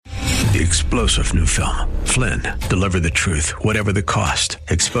The explosive new film, Flynn, deliver the truth, whatever the cost,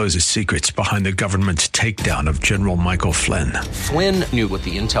 exposes secrets behind the government's takedown of General Michael Flynn. Flynn knew what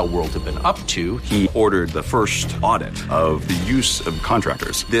the intel world had been up to. He ordered the first audit of the use of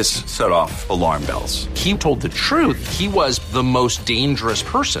contractors. This set off alarm bells. He told the truth. He was the most dangerous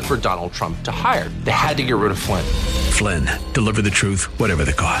person for Donald Trump to hire. They had to get rid of Flynn. Flynn, deliver the truth, whatever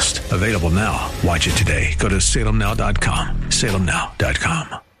the cost. Available now. Watch it today. Go to salemnow.com.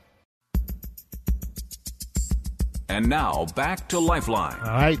 salemnow.com. And now, back to Lifeline. All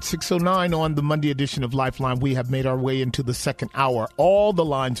right, 6:09 on the Monday edition of Lifeline. We have made our way into the second hour. All the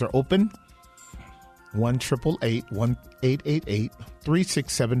lines are open.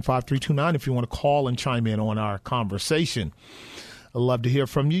 1-888-1888-367-5329 if you want to call and chime in on our conversation. I'd love to hear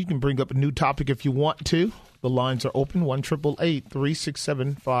from you. You can bring up a new topic if you want to. The lines are open,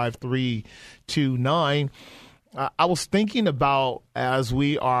 1-888-367-5329. I was thinking about, as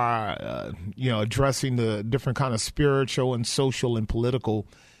we are, addressing the different kind of spiritual and social and political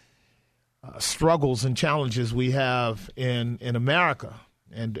struggles and challenges we have in America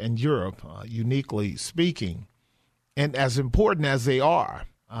and Europe, uniquely speaking, and as important as they are,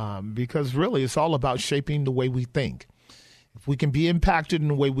 because really it's all about shaping the way we think. If we can be impacted in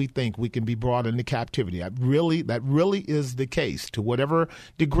the way we think, we can be brought into captivity. That really is the case. To whatever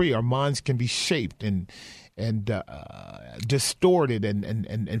degree our minds can be shaped and distorted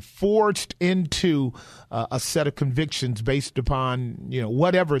and forged into a set of convictions based upon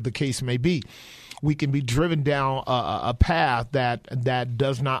whatever the case may be, we can be driven down a path that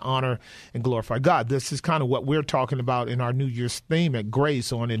does not honor and glorify God. This is kind of what we're talking about in our New Year's theme at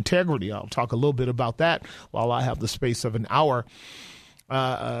Grace on integrity. I'll talk a little bit about that while I have the space of an hour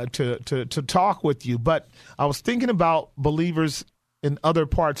to talk with you. But I was thinking about believers in other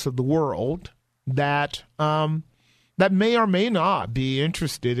parts of the world that may or may not be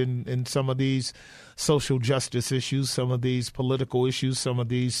interested in some of these social justice issues, some of these political issues, some of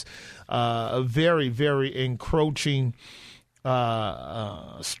these very, very encroaching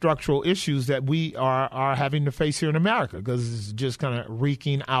structural issues that we are having to face here in America, because it's just kind of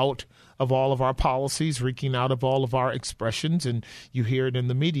reeking out of all of our policies, reeking out of all of our expressions, and you hear it in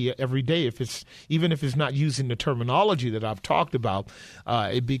the media every day. Even if it's not using the terminology that I've talked about,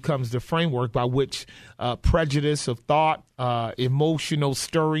 it becomes the framework by which prejudice of thought, emotional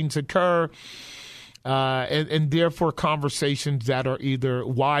stirrings occur, and therefore conversations that are either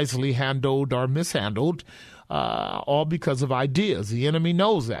wisely handled or mishandled, all because of ideas. The enemy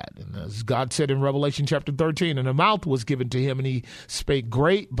knows that. And as God said in Revelation chapter 13, and a mouth was given to him, and he spake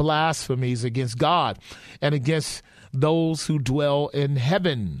great blasphemies against God and against those who dwell in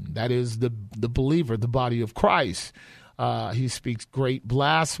heaven. That is the believer, the body of Christ. He speaks great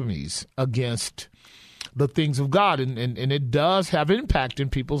blasphemies against the things of God, and it does have impact in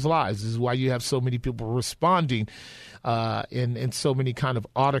people's lives. This is why you have so many people responding in so many kind of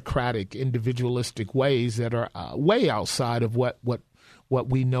autocratic, individualistic ways that are way outside of what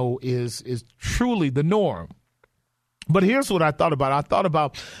we know is truly the norm. But here's what I thought about. I thought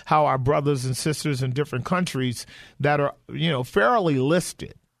about how our brothers and sisters in different countries that are, fairly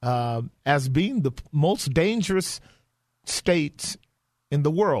listed as being the most dangerous states in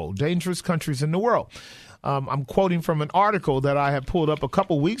the world, dangerous countries in the world. I'm quoting from an article that I had pulled up a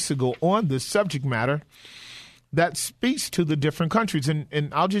couple weeks ago on this subject matter that speaks to the different countries,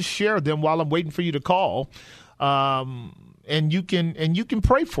 and I'll just share them while I'm waiting for you to call, and you can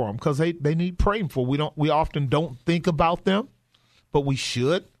pray for them, because they need praying for. We often don't think about them, but we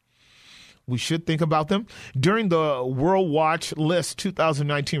should. We should think about them. During the World Watch List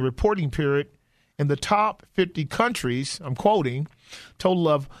 2019 reporting period, in the top 50 countries, I'm quoting, total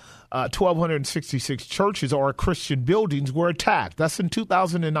of 1,266 churches or Christian buildings were attacked. That's in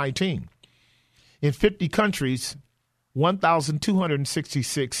 2019. In 50 countries,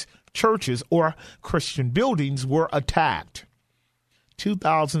 1,266 churches or Christian buildings were attacked.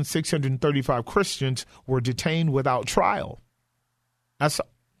 2,635 Christians were detained without trial. That's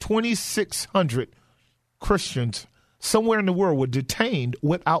 2,600 Christians somewhere in the world were detained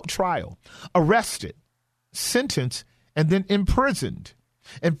without trial, arrested, sentenced, and then imprisoned.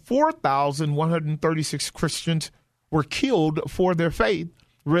 And 4,136 Christians were killed for their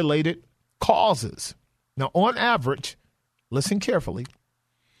faith-related causes. Now, on average, listen carefully,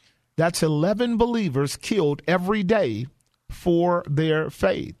 that's 11 believers killed every day for their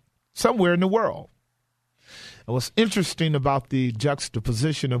faith somewhere in the world. And what's interesting about the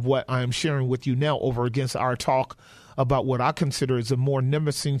juxtaposition of what I am sharing with you now over against our talk about what I consider is a more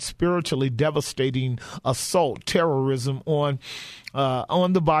menacing, spiritually devastating assault, terrorism on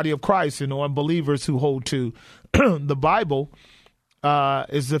the body of Christ and on believers who hold to the Bible,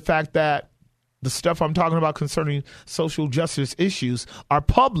 is the fact that the stuff I'm talking about concerning social justice issues are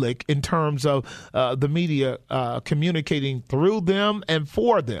public in terms of the media communicating through them and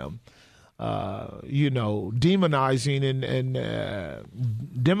for them. Demonizing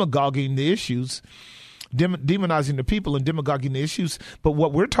and demagoguing the issues, demonizing the people and demagoguing the issues. But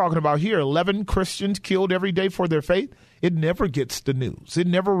what we're talking about here, 11 Christians killed every day for their faith, it never gets the news. It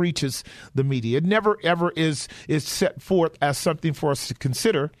never reaches the media. It never, ever is set forth as something for us to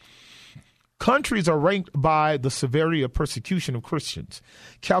consider. Countries are ranked by the severity of persecution of Christians,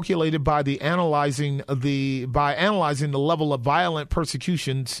 calculated by analyzing the level of violent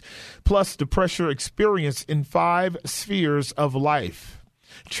persecutions, plus the pressure experienced in 5 spheres of life: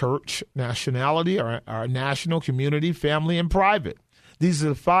 church, nationality, our national, community, family, and private. These are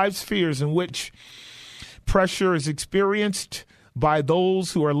the 5 spheres in which pressure is experienced by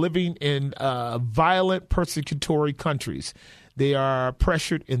those who are living in violent, persecutory countries. They are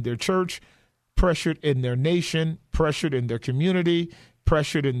pressured in their church, pressured in their nation, pressured in their community,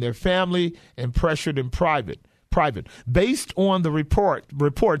 pressured in their family, and pressured in private. Based on the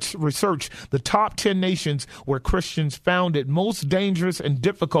research, the top 10 nations where Christians found it most dangerous and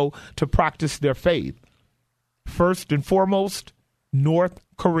difficult to practice their faith. First and foremost, North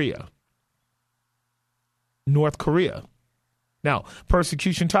Korea. North Korea. Now,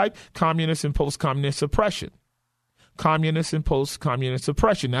 persecution type, communist and post-communist oppression. Communist and post-communist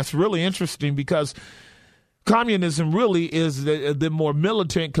oppression. That's really interesting because communism really is the more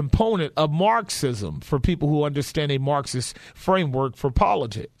militant component of Marxism for people who understand a Marxist framework for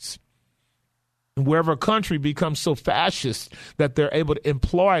politics. And wherever a country becomes so fascist that they're able to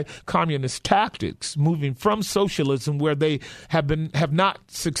employ communist tactics, moving from socialism, where they have not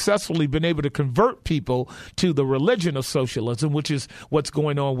successfully been able to convert people to the religion of socialism, which is what's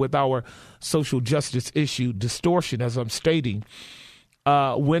going on with our social justice issue distortion, as I'm stating.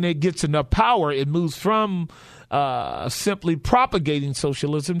 When it gets enough power, it moves from simply propagating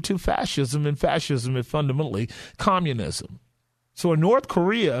socialism to fascism, and fascism is fundamentally communism. So in North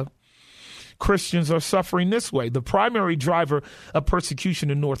Korea, Christians are suffering this way. The primary driver of persecution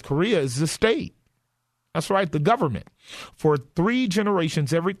in North Korea is the state. That's right, the government. For 3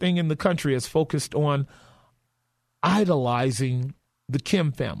 generations, everything in the country has focused on idolizing the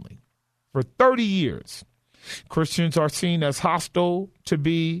Kim family. For 30 years, Christians are seen as hostile to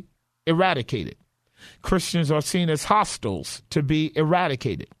be eradicated. Christians are seen as hostiles to be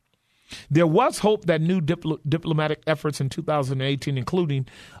eradicated. There was hope that new diplomatic efforts in 2018, including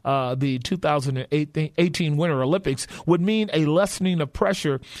the 2018 Winter Olympics, would mean a lessening of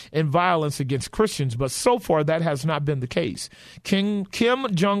pressure and violence against Christians, but so far that has not been the case. Kim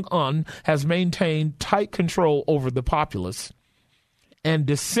Jong-un has maintained tight control over the populace, and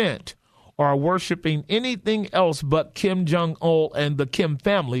dissent or worshiping anything else but Kim Jong-un and the Kim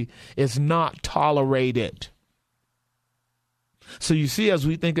family is not tolerated. So you see, as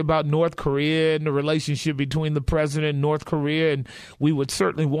we think about North Korea and the relationship between the president and North Korea, and we would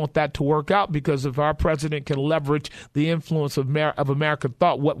certainly want that to work out, because if our president can leverage the influence of American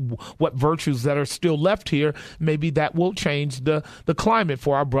thought, what virtues that are still left here, maybe that will change the climate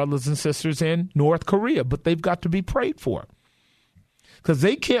for our brothers and sisters in North Korea. But they've got to be prayed for, because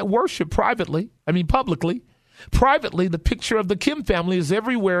they can't worship publicly. Privately, the picture of the Kim family is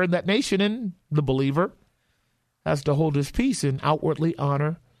everywhere in that nation, and the believer has to hold his peace and outwardly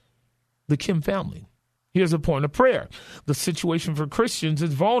honor the Kim family. Here's a point of prayer. The situation for Christians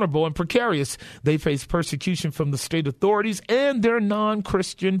is vulnerable and precarious. They face persecution from the state authorities and their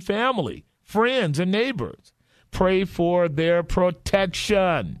non-Christian family, friends, and neighbors. Pray for their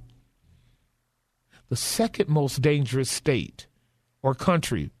protection. The second most dangerous state or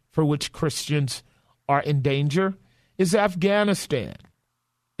country for which Christians are in danger is Afghanistan,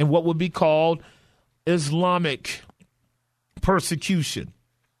 and what would be called Islamic persecution.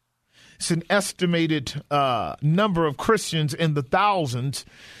 It's an estimated number of Christians in the thousands.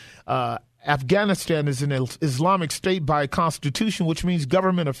 Afghanistan is an Islamic state by constitution, which means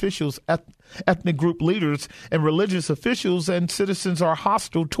government officials, ethnic group leaders, and religious officials and citizens are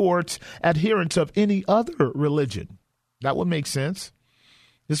hostile towards adherents of any other religion. That would make sense.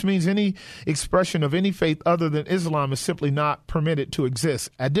 This means any expression of any faith other than Islam is simply not permitted to exist.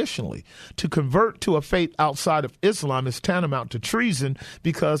 Additionally, to convert to a faith outside of Islam is tantamount to treason,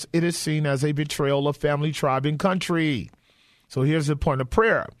 because it is seen as a betrayal of family, tribe, and country. So here's the point of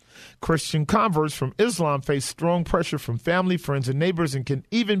prayer. Christian converts from Islam face strong pressure from family, friends, and neighbors, and can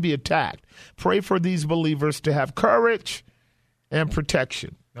even be attacked. Pray for these believers to have courage and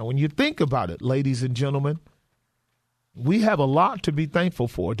protection. Now, when you think about it, ladies and gentlemen, we have a lot to be thankful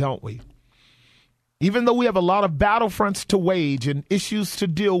for, don't we? Even though we have a lot of battlefronts to wage and issues to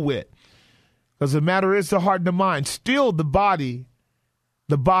deal with, because the matter is the heart and the mind, still the body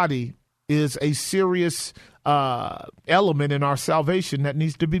is a serious element in our salvation that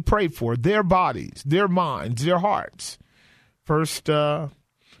needs to be prayed for. Their bodies, their minds, their hearts. First,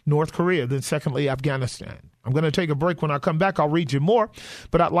 North Korea, then secondly, Afghanistan. I'm going to take a break. When I come back, I'll read you more,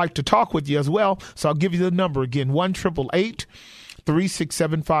 but I'd like to talk with you as well. So I'll give you the number again, 1-888-367-5329,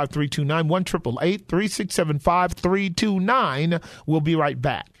 1-888-367-5329. We'll be right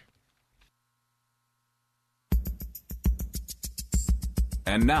back.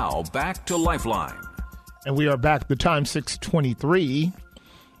 And now back to Lifeline. And we are back. The time 6:23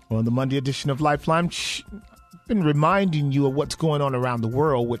 on the Monday edition of Lifeline. I've been reminding you of what's going on around the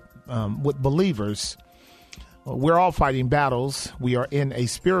world with believers. We're all fighting battles. We are in a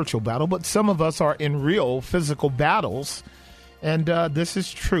spiritual battle, but some of us are in real physical battles. And this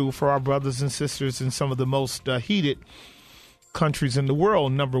is true for our brothers and sisters in some of the most heated countries in the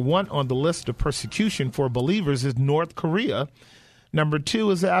world. Number one on the list of persecution for believers is North Korea. Number two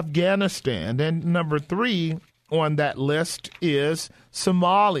is Afghanistan. And number three on that list is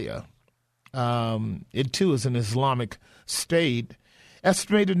Somalia. It, too, is an Islamic state.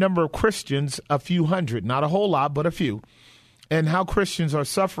 Estimated number of Christians, a few hundred, not a whole lot, but a few. And how Christians are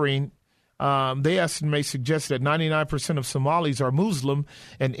suffering, they estimate suggests that 99% of Somalis are Muslim,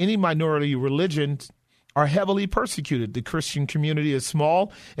 and any minority religions are heavily persecuted. The Christian community is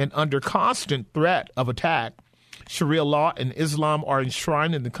small and under constant threat of attack. Sharia law and Islam are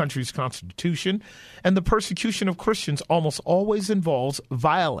enshrined in the country's constitution, and the persecution of Christians almost always involves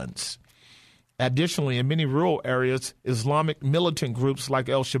violence. Additionally, in many rural areas, Islamic militant groups like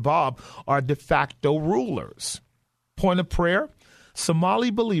Al-Shabaab are de facto rulers. Point of prayer: Somali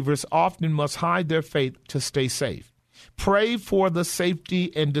believers often must hide their faith to stay safe. Pray for the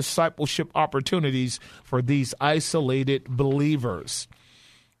safety and discipleship opportunities for these isolated believers.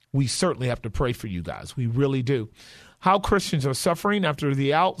 We certainly have to pray for you guys. We really do. How Christians are suffering after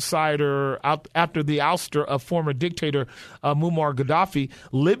the ouster of former dictator Muammar Gaddafi.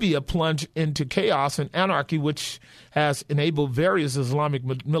 Libya plunged into chaos and anarchy, which has enabled various Islamic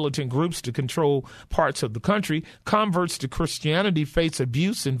militant groups to control parts of the country. Converts to Christianity face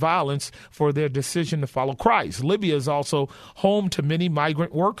abuse and violence for their decision to follow Christ. Libya is also home to many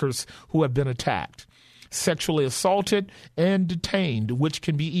migrant workers who have been attacked, sexually assaulted, and detained, which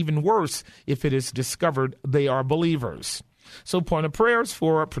can be even worse if it is discovered they are believers. So point of prayers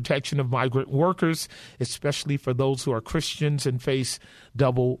for protection of migrant workers, especially for those who are Christians and face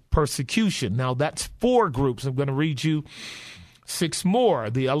double persecution. Now, that's 4 groups. I'm going to read you 6 more.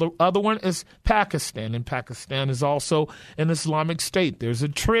 The other one is Pakistan, and Pakistan is also an Islamic state. There's a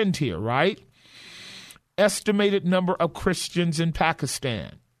trend here, right? Estimated number of Christians in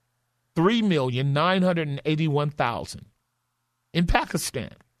Pakistan: 3,981,000. In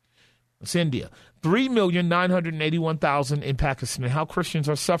Pakistan, it's India, 3,981,000 in Pakistan. How Christians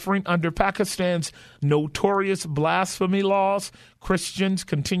are suffering under Pakistan's notorious blasphemy laws. Christians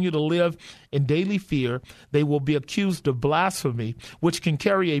continue to live in daily fear they will be accused of blasphemy, which can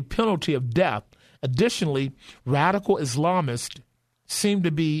carry a penalty of death. Additionally, radical Islamists seem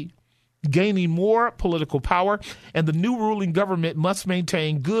to be gaining more political power, and the new ruling government must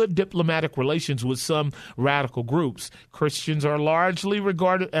maintain good diplomatic relations with some radical groups. Christians are largely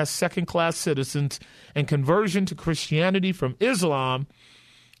regarded as second-class citizens, and conversion to Christianity from Islam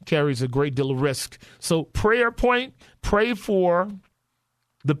carries a great deal of risk. So prayer point: pray for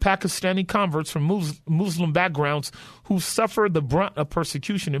the Pakistani converts from Muslim backgrounds who suffer the brunt of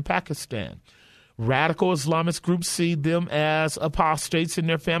persecution in Pakistan. Radical Islamist groups see them as apostates, and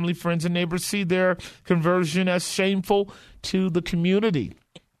their family, friends, and neighbors see their conversion as shameful to the community.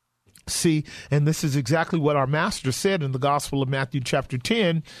 See, and this is exactly what our master said in the Gospel of Matthew chapter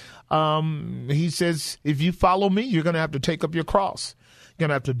 10. He says, if you follow me, you're going to have to take up your cross. You're going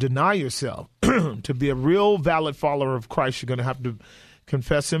to have to deny yourself. To be a real valid follower of Christ, you're going to have to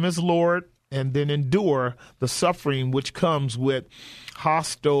confess him as Lord and then endure the suffering which comes with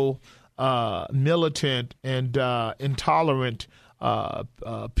hostile, militant and intolerant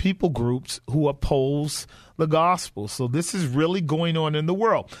people groups who oppose the gospel. So this is really going on in the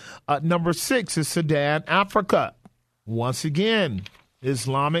world. Number 6 is Sudan, Africa. Once again,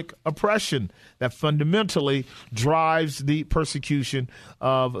 Islamic oppression that fundamentally drives the persecution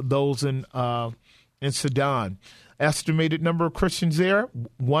of those in Sudan. Estimated number of Christians there,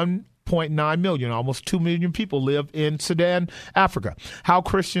 1.9 million, almost 2 million people live in Sudan, Africa. How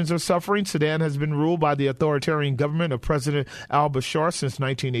Christians are suffering. Sudan has been ruled by the authoritarian government of President al-Bashir since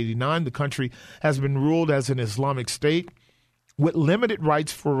 1989. The country has been ruled as an Islamic state. with limited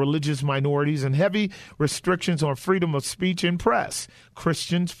rights for religious minorities and heavy restrictions on freedom of speech and press.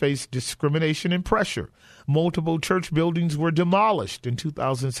 Christians face discrimination and pressure. Multiple church buildings were demolished in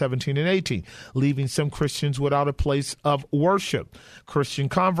 2017 and 18, leaving some Christians without a place of worship. Christian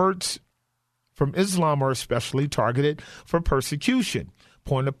converts from Islam are especially targeted for persecution.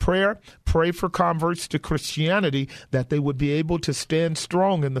 Point of prayer, pray for converts to Christianity that they would be able to stand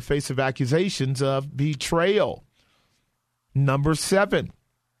strong in the face of accusations of betrayal. Number 7,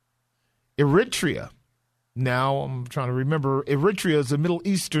 Eritrea. Now, I'm trying to remember, Eritrea is a Middle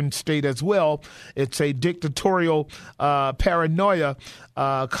Eastern state as well. It's a dictatorial paranoia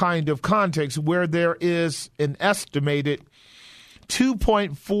kind of context where there is an estimated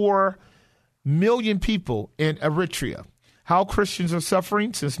 2.4 million people in Eritrea. How Christians are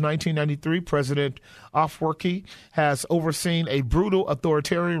suffering. Since 1993, President Afwerki has overseen a brutal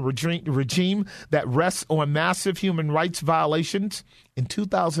authoritarian regime that rests on massive human rights violations. In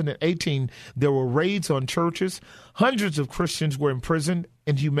 2018, there were raids on churches. Hundreds of Christians were imprisoned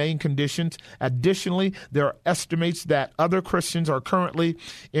in inhumane conditions. Additionally, there are estimates that other Christians are currently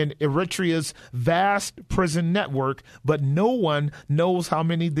in Eritrea's vast prison network, but no one knows how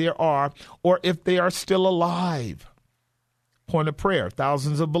many there are or if they are still alive. Point of prayer.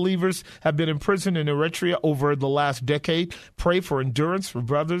 Thousands of believers have been imprisoned in Eritrea over the last decade. Pray for endurance for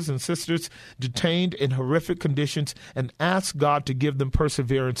brothers and sisters detained in horrific conditions and ask God to give them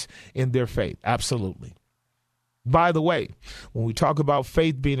perseverance in their faith. Absolutely. By the way, when we talk about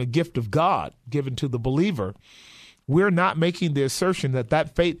faith being a gift of God given to the believer, we're not making the assertion that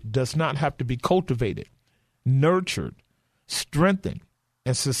that faith does not have to be cultivated, nurtured, strengthened,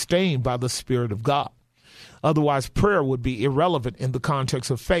 and sustained by the Spirit of God. Otherwise, prayer would be irrelevant in the context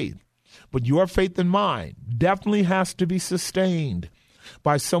of faith. But your faith and mine definitely has to be sustained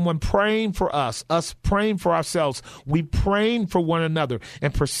by someone praying for us praying for ourselves, we praying for one another,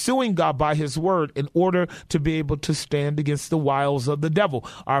 and pursuing God by his word in order to be able to stand against the wiles of the devil.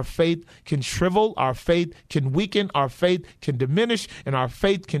 Our faith can shrivel, our faith can weaken, our faith can diminish, and our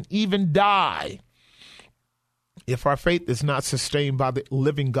faith can even die if our faith is not sustained by the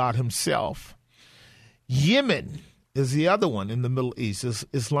living God himself. Yemen is the other one in the Middle East. Is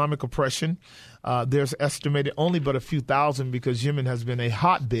Islamic oppression. There's estimated only but a few thousand because Yemen has been a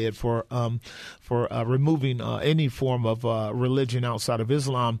hotbed for removing any form of religion outside of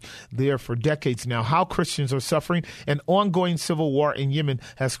Islam there for decades now. How Christians are suffering. An ongoing civil war in Yemen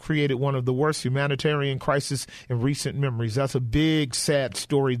has created one of the worst humanitarian crises in recent memories. That's a big, sad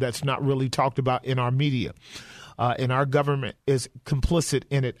story that's not really talked about in our media. And our government is complicit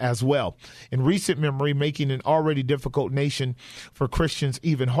in it as well. In recent memory, making an already difficult nation for Christians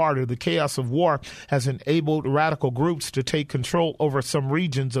even harder, the chaos of war has enabled radical groups to take control over some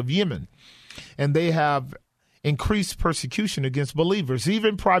regions of Yemen, and they have increased persecution against believers.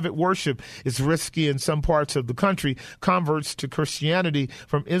 Even private worship is risky in some parts of the country. Converts to Christianity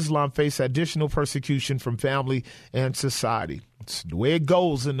from Islam face additional persecution from family and society. It's the way it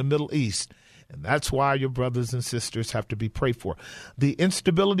goes in the Middle East. And that's why your brothers and sisters have to be prayed for. The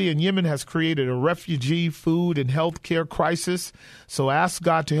instability in Yemen has created a refugee, food, and health care crisis. So ask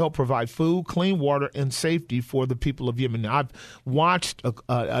God to help provide food, clean water, and safety for the people of Yemen. Now, I've watched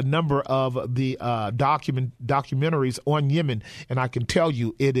a number of the documentaries on Yemen, and I can tell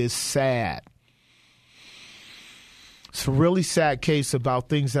you it is sad. It's a really sad case about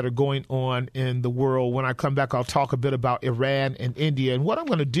things that are going on in the world. When I come back, I'll talk a bit about Iran and India. And what I'm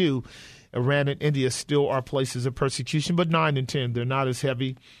going to do, Iran and India still are places of persecution, but 9 and 10, they're not as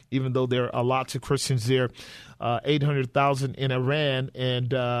heavy, even though there are lots of Christians there. 800,000 in Iran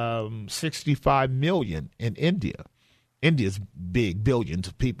and 65 million in India. India's big, billions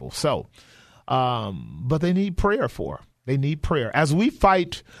of people. So, but they need prayer for. They need prayer. As we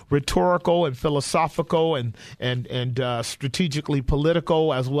fight rhetorical and philosophical and strategically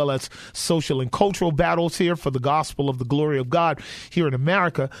political as well as social and cultural battles here for the gospel of the glory of God here in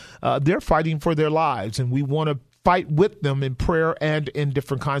America, they're fighting for their lives, and we want to fight with them in prayer and in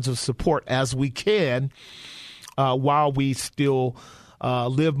different kinds of support as we can while we still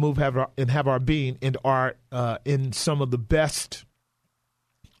live, move, have our being, and are in some of the best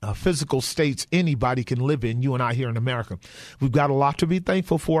physical states anybody can live in, you and I here in America. We've got a lot to be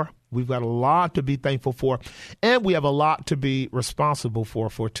thankful for. We've got a lot to be thankful for. And we have a lot to be responsible for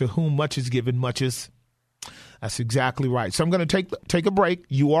to whom much is given, much is. That's exactly right. So I'm going to take a break.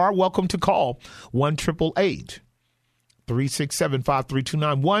 You are welcome to call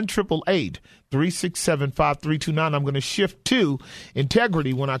 1-888-367-5329, 1-888-367-5329. I'm going to shift to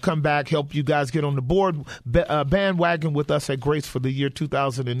integrity when I come back, help you guys get on the board bandwagon with us at Grace for the year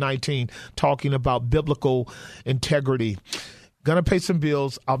 2019, talking about biblical integrity. Gonna pay some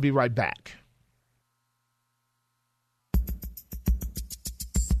bills. I'll be right back.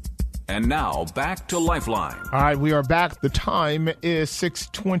 And now back to Lifeline. All right, we are back. The time is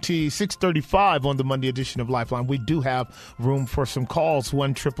 6:35 on the Monday edition of Lifeline. We do have room for some calls.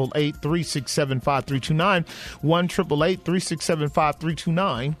 1-888-367-5329.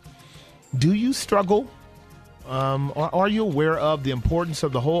 1-888-367-5329. Do you struggle? Or are you aware of the importance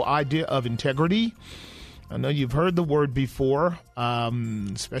of the whole idea of integrity? I know you've heard the word before,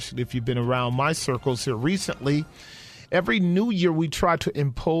 especially if you've been around my circles here recently. Every new year, we try to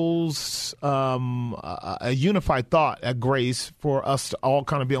impose a unified thought at Grace for us to all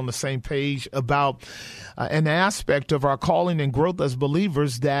kind of be on the same page about an aspect of our calling and growth as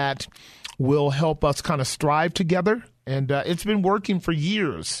believers that will help us kind of strive together. And it's been working for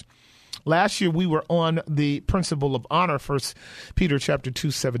years. Last year, we were on the principle of honor, 1 Peter chapter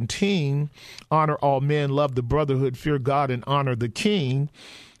 2:17. Honor all men, love the brotherhood, fear God, and honor the king.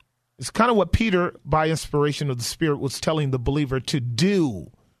 It's kind of what Peter, by inspiration of the Spirit, was telling the believer to do.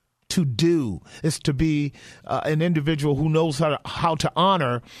 To do is to be an individual who knows how to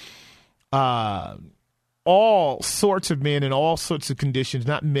honor all sorts of men in all sorts of conditions,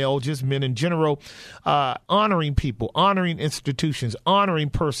 not male, just men in general, honoring people, honoring institutions, honoring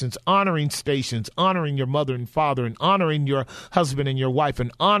persons, honoring stations, honoring your mother and father, and honoring your husband and your wife,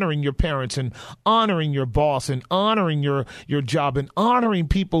 and honoring your parents, and honoring your boss, and honoring your job, and honoring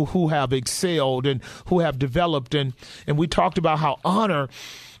people who have excelled and who have developed. And we talked about how honor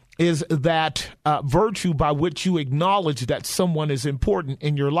is that virtue by which you acknowledge that someone is important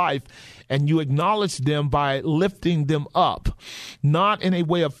in your life, and you acknowledge them by lifting them up, not in a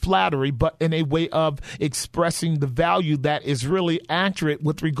way of flattery, but in a way of expressing the value that is really accurate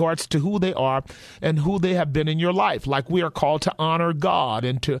with regards to who they are and who they have been in your life. Like we are called to honor God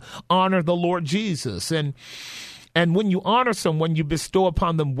and to honor the Lord Jesus. And when you honor someone, you bestow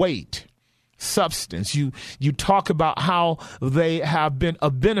upon them weight, substance. You talk about how they have been a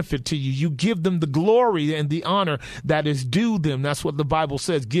benefit to you. You give them the glory and the honor that is due them. That's what the Bible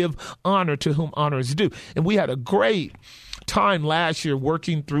says. Give honor to whom honor is due. And we had a great time last year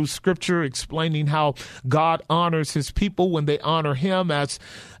working through scripture, explaining how God honors his people when they honor him. As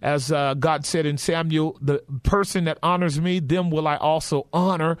God said in Samuel, the person that honors me, them will I also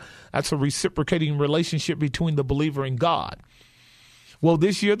honor. That's a reciprocating relationship between the believer and God. Well,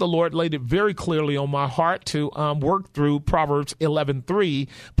 this year, the Lord laid it very clearly on my heart to work through Proverbs 11:3,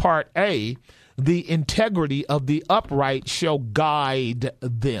 Part A. The integrity of the upright shall guide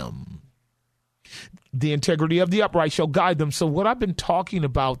them. The integrity of the upright shall guide them. So what I've been talking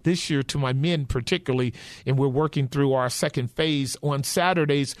about this year to my men particularly, and we're working through our second phase on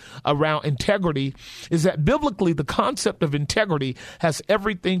Saturdays around integrity, is that biblically the concept of integrity has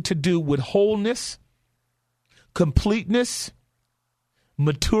everything to do with wholeness, completeness,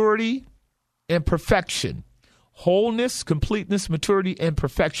 maturity, and perfection. Wholeness, completeness, maturity, and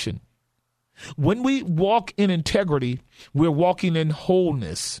perfection. When we walk in integrity, we're walking in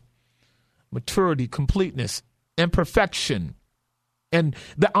wholeness, maturity, completeness, and perfection. And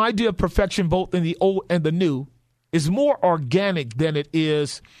the idea of perfection, both in the old and the new, is more organic than it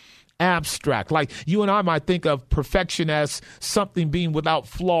is abstract. Like you and I might think of perfection as something being without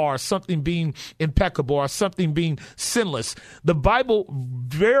flaw, or something being impeccable, or something being sinless. The Bible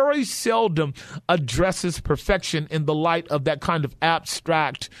very seldom addresses perfection in the light of that kind of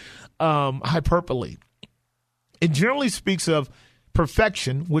abstract hyperbole. It generally speaks of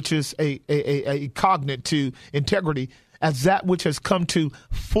perfection, which is a cognate to integrity, as that which has come to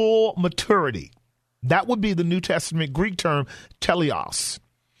full maturity. That would be the New Testament Greek term teleos.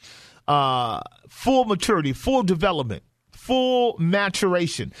 Full maturity, full development, full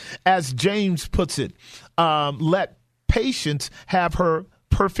maturation. As James puts it, let patience have her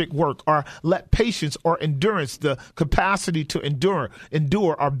perfect work, or let patience or endurance, the capacity to endure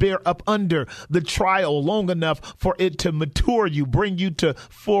or bear up under the trial long enough for it to mature you, bring you to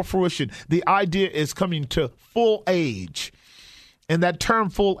full fruition. The idea is coming to full age. And that term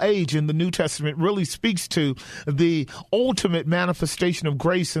full age in the New Testament really speaks to the ultimate manifestation of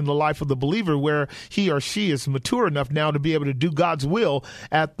grace in the life of the believer, where he or she is mature enough now to be able to do God's will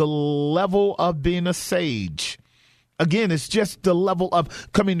at the level of being a sage. Again, it's just the level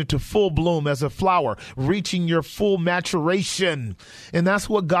of coming into full bloom as a flower, reaching your full maturation. And that's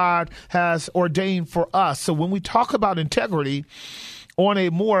what God has ordained for us. So when we talk about integrity, on a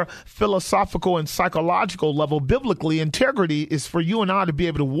more philosophical and psychological level, biblically, integrity is for you and I to be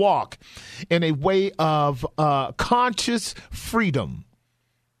able to walk in a way of conscientious freedom,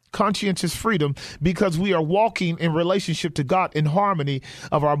 because we are walking in relationship to God in harmony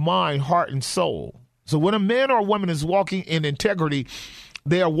of our mind, heart, and soul. So when a man or a woman is walking in integrity,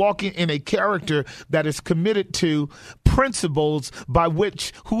 they are walking in a character that is committed to principles by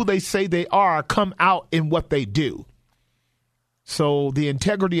which who they say they are come out in what they do. So the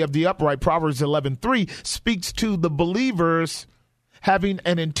integrity of the upright, Proverbs 11:3, speaks to the believers having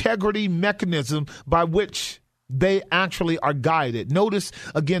an integrity mechanism by which they actually are guided. Notice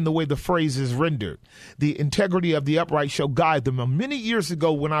again the way the phrase is rendered. The integrity of the upright shall guide them. Many years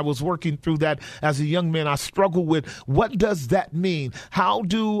ago when I was working through that as a young man, I struggled with what does that mean? How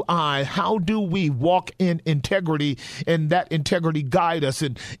do we walk in integrity and that integrity guide us?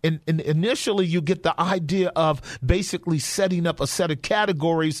 And initially you get the idea of basically setting up a set of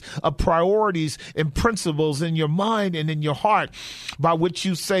categories of priorities and principles in your mind and in your heart by which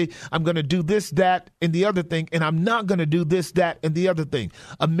you say, I'm going to do this, that, and the other thing, and I'm not going to do this, that, and the other thing.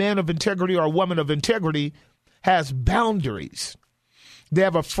 A man of integrity or a woman of integrity has boundaries. They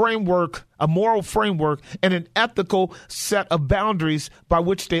have a framework, a moral framework, and an ethical set of boundaries by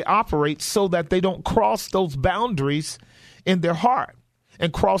which they operate so that they don't cross those boundaries in their heart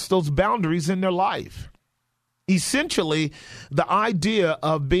and cross those boundaries in their life. Essentially, the idea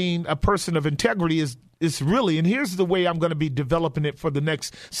of being a person of integrity is really, and here's the way I'm going to be developing it for the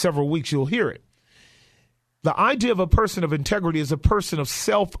next several weeks, you'll hear it. The idea of a person of integrity is a person of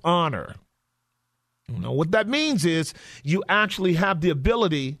self-honor. You know, what that means is you actually have the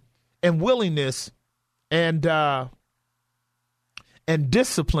ability and willingness and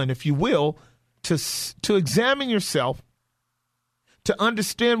discipline, if you will, to examine yourself, to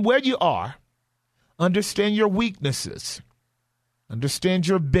understand where you are, understand your weaknesses, understand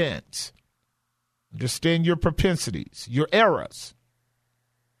your bents, understand your propensities, your errors,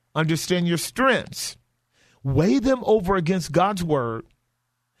 understand your strengths. Weigh them over against God's word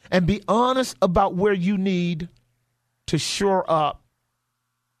and be honest about where you need to shore up,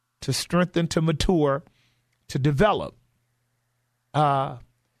 to strengthen, to mature, to develop, and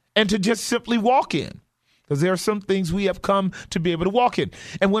to just simply walk in. Because there are some things we have come to be able to walk in.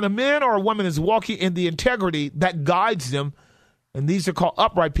 And when a man or a woman is walking in the integrity that guides them, and these are called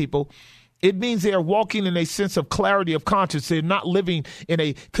upright people, it means they are walking in a sense of clarity of conscience. They're not living in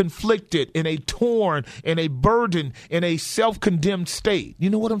a conflicted, in a torn, in a burdened, in a self-condemned state. You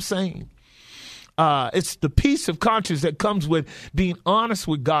know what I'm saying? It's the peace of conscience that comes with being honest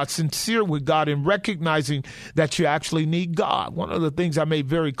with God, sincere with God, and recognizing that you actually need God. One of the things I made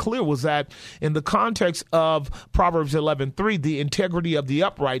very clear was that in the context of Proverbs 11:3, the integrity of the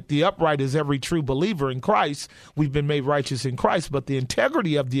upright is every true believer in Christ. We've been made righteous in Christ, but the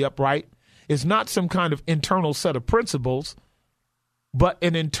integrity of the upright is not some kind of internal set of principles, but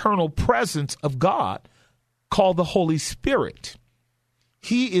an internal presence of God called the Holy Spirit.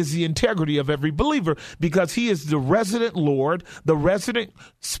 He is the integrity of every believer because he is the resident Lord, the resident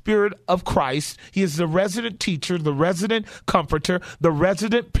Spirit of Christ. He is the resident teacher, the resident comforter, the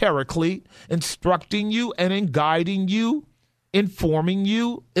resident paraclete, instructing you and guiding you, informing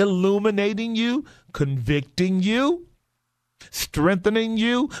you, illuminating you, convicting you, strengthening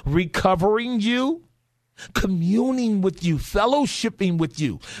you, recovering you, communing with you, fellowshipping with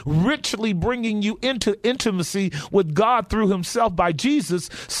you, richly bringing you into intimacy with God through himself by Jesus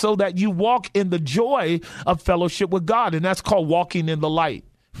so that you walk in the joy of fellowship with God. And that's called walking in the light.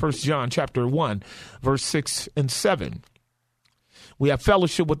 1 John chapter 1, verse 6 and 7. We have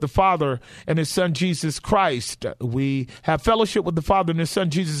fellowship with the Father and his Son, Jesus Christ. We have fellowship with the Father and his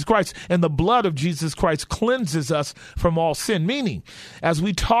Son, Jesus Christ, and the blood of Jesus Christ cleanses us from all sin. Meaning, as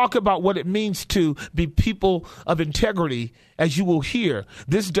we talk about what it means to be people of integrity, as you will hear,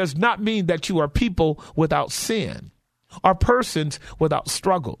 this does not mean that you are people without sin, are persons without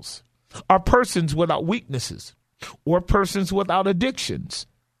struggles, are persons without weaknesses, or persons without addictions,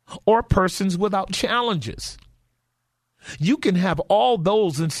 or persons without challenges. You can have all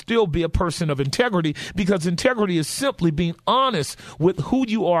those and still be a person of integrity because integrity is simply being honest with who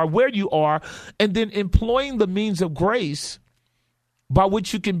you are, where you are, and then employing the means of grace by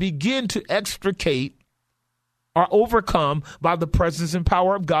which you can begin to extricate or overcome by the presence and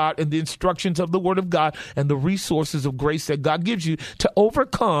power of God and the instructions of the Word of God and the resources of grace that God gives you to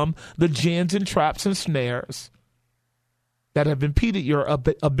overcome the gins and traps and snares that have impeded your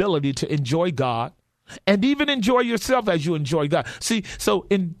ability to enjoy God and even enjoy yourself as you enjoy God. See, so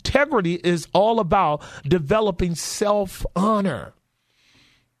integrity is all about developing self-honor.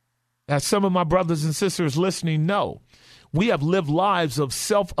 As some of my brothers and sisters listening know, we have lived lives of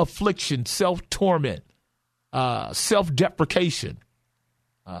self-affliction, self-torment, self-deprecation,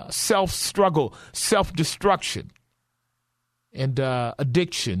 self-struggle, self-destruction, and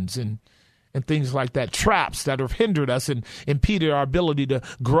addictions and things like that, traps that have hindered us and impeded our ability to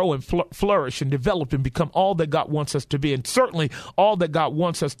grow and flourish and develop and become all that God wants us to be. And certainly all that God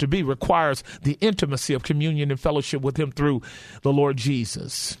wants us to be requires the intimacy of communion and fellowship with him through the Lord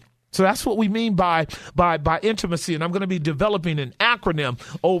Jesus. So that's what we mean by intimacy. And I'm going to be developing an acronym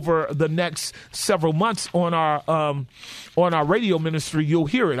over the next several months on our radio ministry. You'll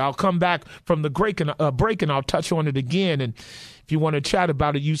hear it. I'll come back from the break and I'll touch on it again. And if you want to chat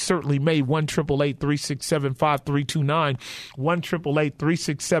about it, you certainly may. 1-888-367-5329.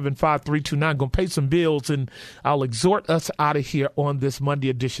 1-888-367-5329. Going to pay some bills, and I'll exhort us out of here on this Monday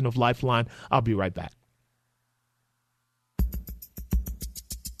edition of Lifeline. I'll be right back.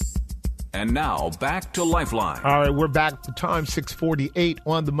 And now, back to Lifeline. All right, we're back. The time 6:48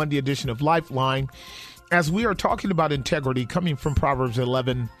 on the Monday edition of Lifeline. As we are talking about integrity, coming from Proverbs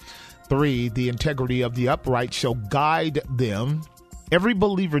 11:3, the integrity of the upright shall guide them. Every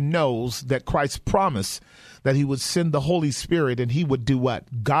believer knows that Christ promised that he would send the Holy Spirit and he would do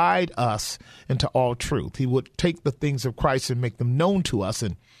what? Guide us into all truth. He would take the things of Christ and make them known to us.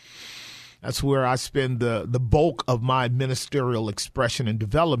 And that's where I spend the bulk of my ministerial expression and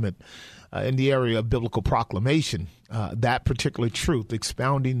development in the area of biblical proclamation, that particular truth,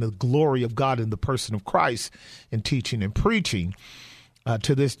 expounding the glory of God in the person of Christ and teaching and preaching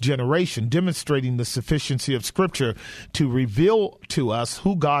to this generation, demonstrating the sufficiency of Scripture to reveal to us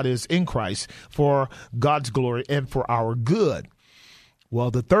who God is in Christ for God's glory and for our good. Well,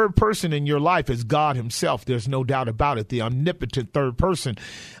 the third person in your life is God himself. There's no doubt about it. The omnipotent third person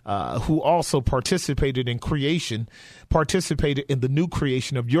who also participated in creation, participated in the new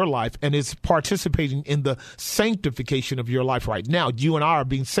creation of your life, and is participating in the sanctification of your life right now. You and I are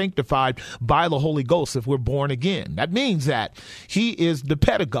being sanctified by the Holy Ghost if we're born again. That means that he is the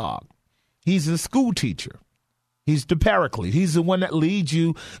pedagogue. He's the school teacher. He's the paraclete. He's the one that leads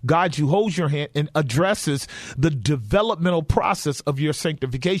you, guides you, holds your hand, and addresses the developmental process of your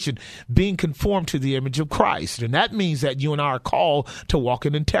sanctification, being conformed to the image of Christ. And that means that you and I are called to walk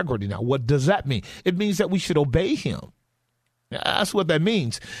in integrity. Now, what does that mean? It means that we should obey him. That's what that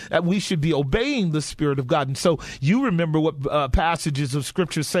means, that we should be obeying the Spirit of God. And so you remember what passages of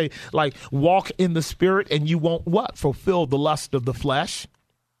Scripture say, like walk in the Spirit and you won't what? Fulfill the lust of the flesh.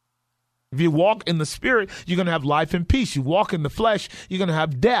 If you walk in the Spirit, you're going to have life and peace. You walk in the flesh, you're going to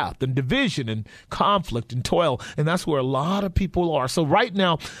have death and division and conflict and toil. And that's where a lot of people are. So right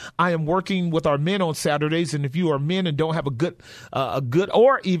now, I am working with our men on Saturdays. And if you are men and don't have a good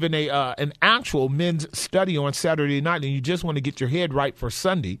or even an actual men's study on Saturday night, and you just want to get your head right for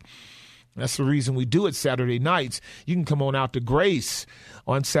Sunday, that's the reason we do it Saturday nights. You can come on out to Grace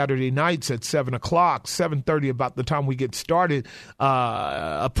on Saturday nights at 7 o'clock, 7:30, about the time we get started,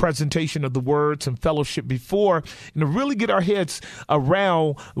 a presentation of the word, some fellowship before, and to really get our heads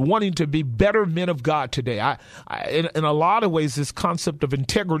around wanting to be better men of God today. In a lot of ways, this concept of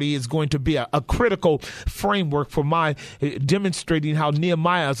integrity is going to be a critical framework for my demonstrating how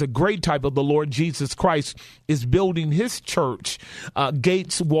Nehemiah, as a great type of the Lord Jesus Christ, is building his church,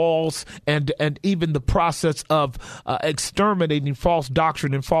 gates, walls, and even the process of exterminating false doctrine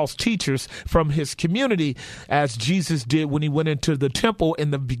and false teachers from his community, as Jesus did when he went into the temple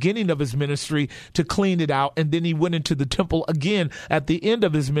in the beginning of his ministry to clean it out, and then he went into the temple again at the end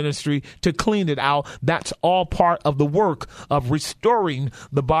of his ministry to clean it out. That's all part of the work of restoring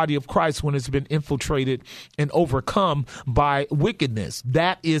the body of Christ when it's been infiltrated and overcome by wickedness.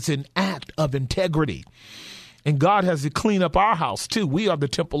 That is an act of integrity. And God has to clean up our house, too. We are the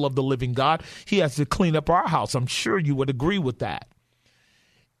temple of the living God. He has to clean up our house. I'm sure you would agree with that.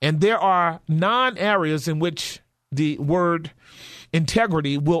 And there are 9 areas in which the word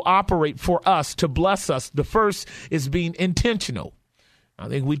integrity will operate for us to bless us. The first is being intentional. I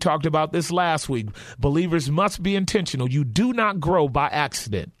think we talked about this last week. Believers must be intentional. You do not grow by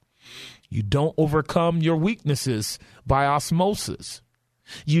accident. You don't overcome your weaknesses by osmosis.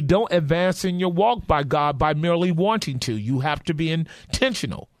 You don't advance in your walk by God by merely wanting to. You have to be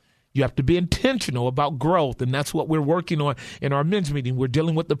intentional. You have to be intentional about growth, and that's what we're working on in our men's meeting. We're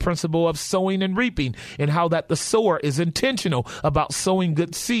dealing with the principle of sowing and reaping, and how that the sower is intentional about sowing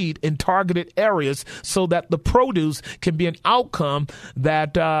good seed in targeted areas so that the produce can be an outcome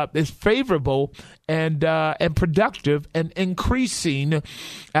that is favorable and productive and increasing,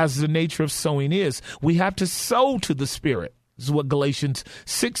 as the nature of sowing is. We have to sow to the Spirit. This is what Galatians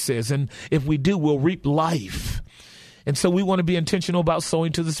 6 says. And if we do, we'll reap life. And so we want to be intentional about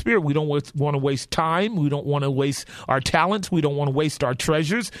sowing to the Spirit. We don't want to waste time. We don't want to waste our talents. We don't want to waste our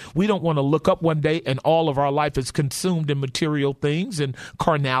treasures. We don't want to look up one day and all of our life is consumed in material things and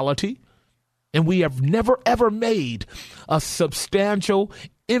carnality. And we have never, ever made a substantial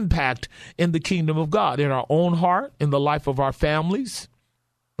impact in the kingdom of God, in our own heart, in the life of our families,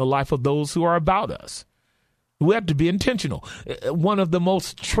 the life of those who are about us. We have to be intentional. One of the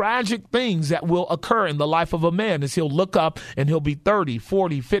most tragic things that will occur in the life of a man is he'll look up and he'll be 30,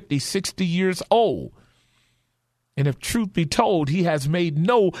 40, 50, 60 years old. And if truth be told, he has made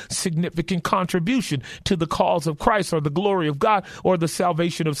no significant contribution to the cause of Christ or the glory of God or the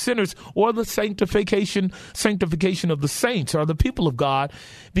salvation of sinners or the sanctification of the saints or the people of God,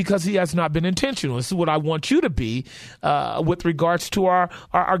 because he has not been intentional. This is what I want you to be with regards to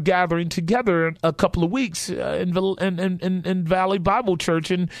our gathering together in a couple of weeks in Valley Bible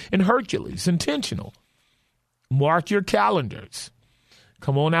Church in Hercules. Intentional. Mark your calendars.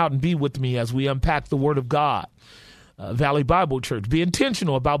 Come on out and be with me as we unpack the Word of God. Valley Bible Church. Be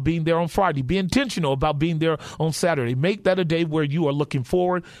intentional about being there on Friday. Be intentional about being there on Saturday. Make that a day where you are looking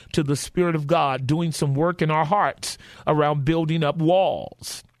forward to the Spirit of God doing some work in our hearts around building up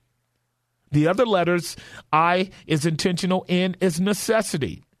walls. The other letters, I is intentional, N is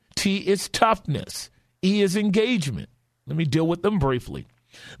necessity, T is toughness, E is engagement. Let me deal with them briefly.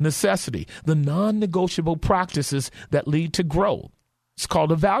 Necessity, the non-negotiable practices that lead to growth. It's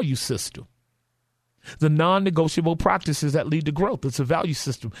called a value system. The non-negotiable practices that lead to growth. It's a value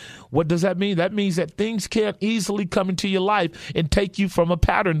system. What does that mean? That means that things can't easily come into your life and take you from a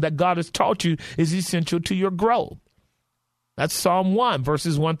pattern that God has taught you is essential to your growth. That's Psalm 1,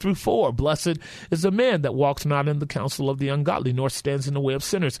 verses 1 through 4. Blessed is the man that walks not in the counsel of the ungodly, nor stands in the way of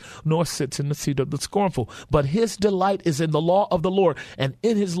sinners, nor sits in the seat of the scornful. But his delight is in the law of the Lord, and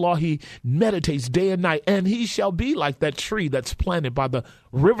in his law he meditates day and night. And he shall be like that tree that's planted by the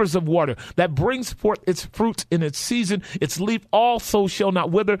rivers of water, that brings forth its fruits in its season. Its leaf also shall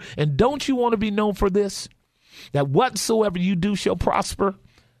not wither. And don't you want to be known for this? That whatsoever you do shall prosper.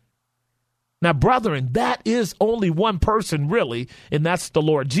 Now, brethren, that is only one person, really, and that's the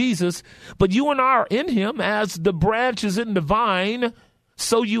Lord Jesus. But you and I are in him as the branch is in the vine.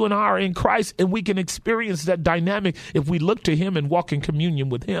 So you and I are in Christ, and we can experience that dynamic if we look to him and walk in communion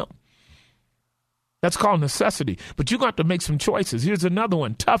with him. That's called necessity. But you're going to have to make some choices. Here's another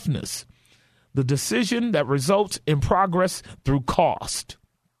one, toughness. The decision that results in progress through cost.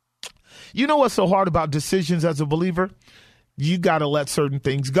 You know what's so hard about decisions as a believer? You got to let certain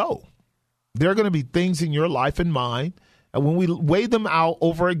things go. There are going to be things in your life and mine, and when we weigh them out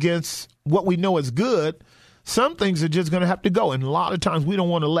over against what we know is good, some things are just going to have to go. And a lot of times we don't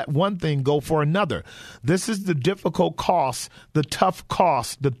want to let one thing go for another. This is the difficult cost, the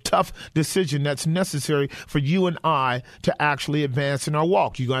tough decision that's necessary for you and I to actually advance in our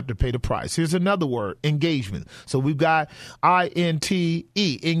walk. You're going to have to pay the price. Here's another word, engagement. So we've got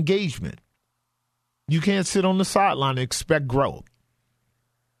I-N-T-E, engagement. You can't sit on the sideline and expect growth.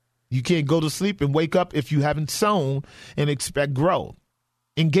 You can't go to sleep and wake up if you haven't sown and expect growth.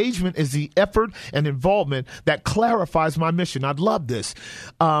 Engagement is the effort and involvement that clarifies my mission. I love this.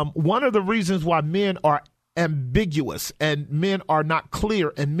 One of the reasons why men are ambiguous and men are not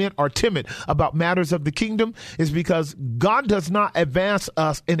clear and men are timid about matters of the kingdom is because God does not advance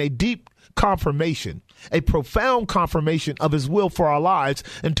us in a deep confirmation, a profound confirmation of his will for our lives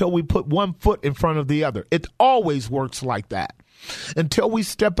until we put one foot in front of the other. It always works like that. Until we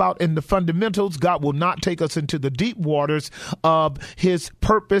step out in the fundamentals, God will not take us into the deep waters of his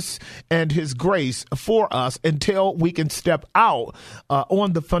purpose and his grace for us until we can step out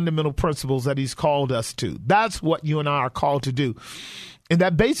on the fundamental principles that he's called us to. That's what you and I are called to do. And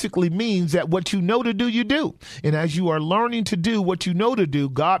that basically means that what you know to do, you do. And as you are learning to do what you know to do,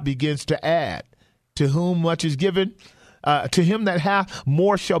 God begins to add. To whom much is given, to him that hath,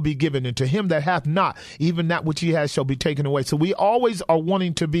 more shall be given, and to him that hath not, even that which he has shall be taken away. So we always are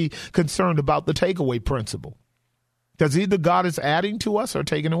wanting to be concerned about the takeaway principle, because either God is adding to us or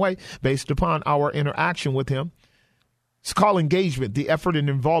taking away based upon our interaction with him. It's called engagement, the effort and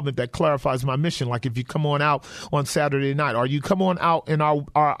involvement that clarifies my mission. Like if you come on out on Saturday night, or you come on out in our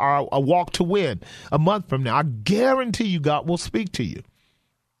walk to win a month from now, I guarantee you God will speak to you.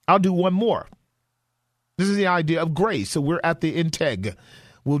 I'll do one more. This is the idea of grace. So we're at the integ.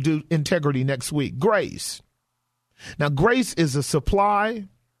 We'll do integrity next week. Grace. Now, grace is a supply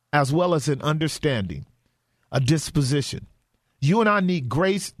as well as an understanding, a disposition. You and I need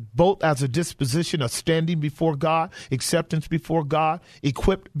grace both as a disposition of standing before God, acceptance before God,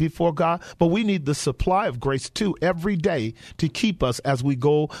 equipped before God. But we need the supply of grace, too, every day to keep us as we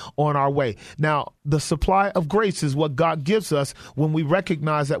go on our way. Now, the supply of grace is what God gives us when we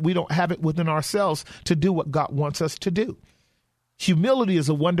recognize that we don't have it within ourselves to do what God wants us to do. Humility is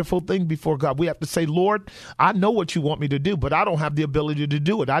a wonderful thing before God. We have to say, Lord, I know what you want me to do, but I don't have the ability to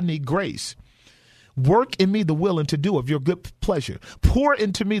do it. I need grace. Work in me the will and to do of your good pleasure. Pour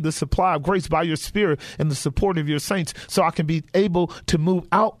into me the supply of grace by your Spirit and the support of your saints so I can be able to move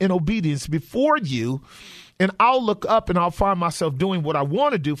out in obedience before you. And I'll look up and I'll find myself doing what I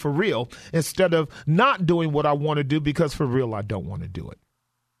want to do for real instead of not doing what I want to do because for real I don't want to do it.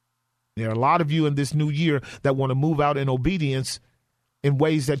 There are a lot of you in this new year that want to move out in obedience in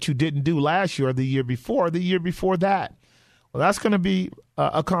ways that you didn't do last year or the year before that. Well, that's going to be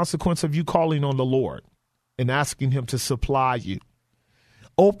a consequence of you calling on the Lord and asking him to supply you.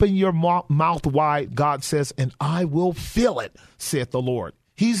 Open your mouth wide, God says, and I will fill it, saith the Lord.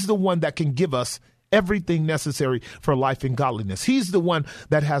 He's the one that can give us everything necessary for life and godliness. He's the one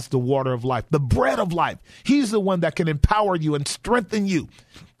that has the water of life, the bread of life. He's the one that can empower you and strengthen you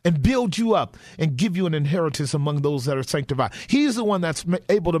and build you up and give you an inheritance among those that are sanctified. He's the one that's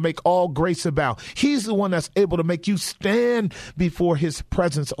able to make all grace abound. He's the one that's able to make you stand before his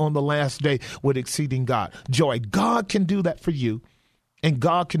presence on the last day with exceeding joy. God can do that for you, and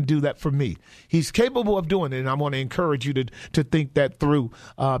God can do that for me. He's capable of doing it, and I want to encourage you to think that through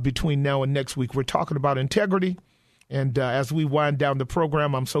between now and next week. We're talking about integrity. And as we wind down the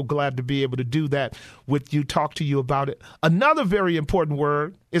program, I'm so glad to be able to do that with you, talk to you about it. Another very important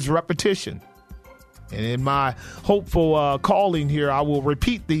word is repetition. And in my hopeful calling here, I will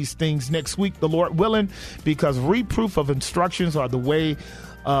repeat these things next week, the Lord willing, because reproof of instructions are the way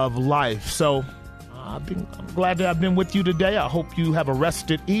of life. So I'm glad that I've been with you today. I hope you have a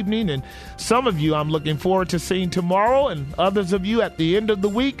rested evening. And some of you I'm looking forward to seeing tomorrow, and others of you at the end of the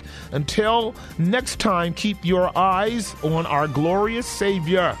week. Until next time, keep your eyes on our glorious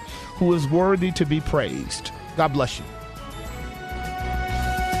Savior, who is worthy to be praised. God bless you.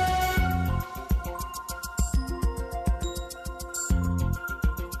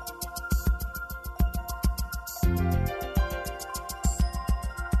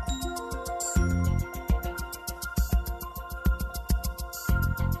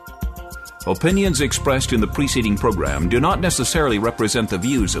 Opinions expressed in the preceding program do not necessarily represent the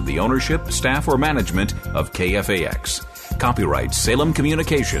views of the ownership, staff, or management of KFAX. Copyright Salem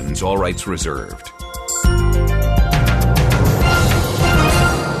Communications, all rights reserved.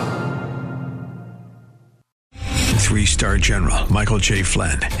 3-star General Michael J.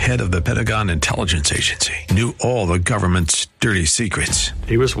 Flynn, head of the Pentagon Intelligence Agency, knew all the government's dirty secrets.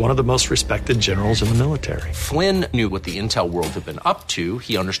 He was one of the most respected generals in the military. Flynn knew what the intel world had been up to.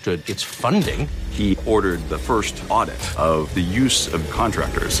 He understood its funding. He ordered the first audit of the use of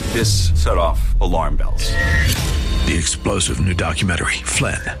contractors. This set off alarm bells. The explosive new documentary,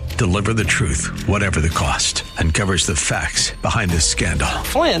 Flynn, Deliver the Truth, Whatever the Cost, uncovers the facts behind this scandal.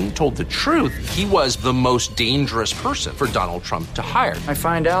 Flynn told the truth. He was the most dangerous person for Donald Trump to hire. I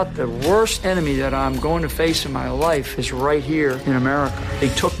find out the worst enemy that I'm going to face in my life is right here in America. They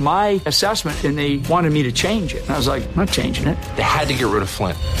took my assessment and they wanted me to change it. And I was like, I'm not changing it. They had to get rid of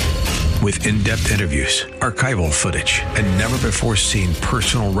Flynn. With in-depth interviews, archival footage, and never-before-seen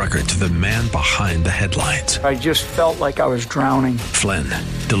personal records of the man behind the headlines. I just felt like I was drowning. Flynn,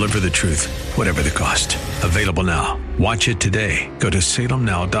 Deliver the Truth, Whatever the Cost. Available now. Watch it today. Go to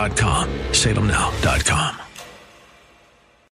salemnow.com. salemnow.com.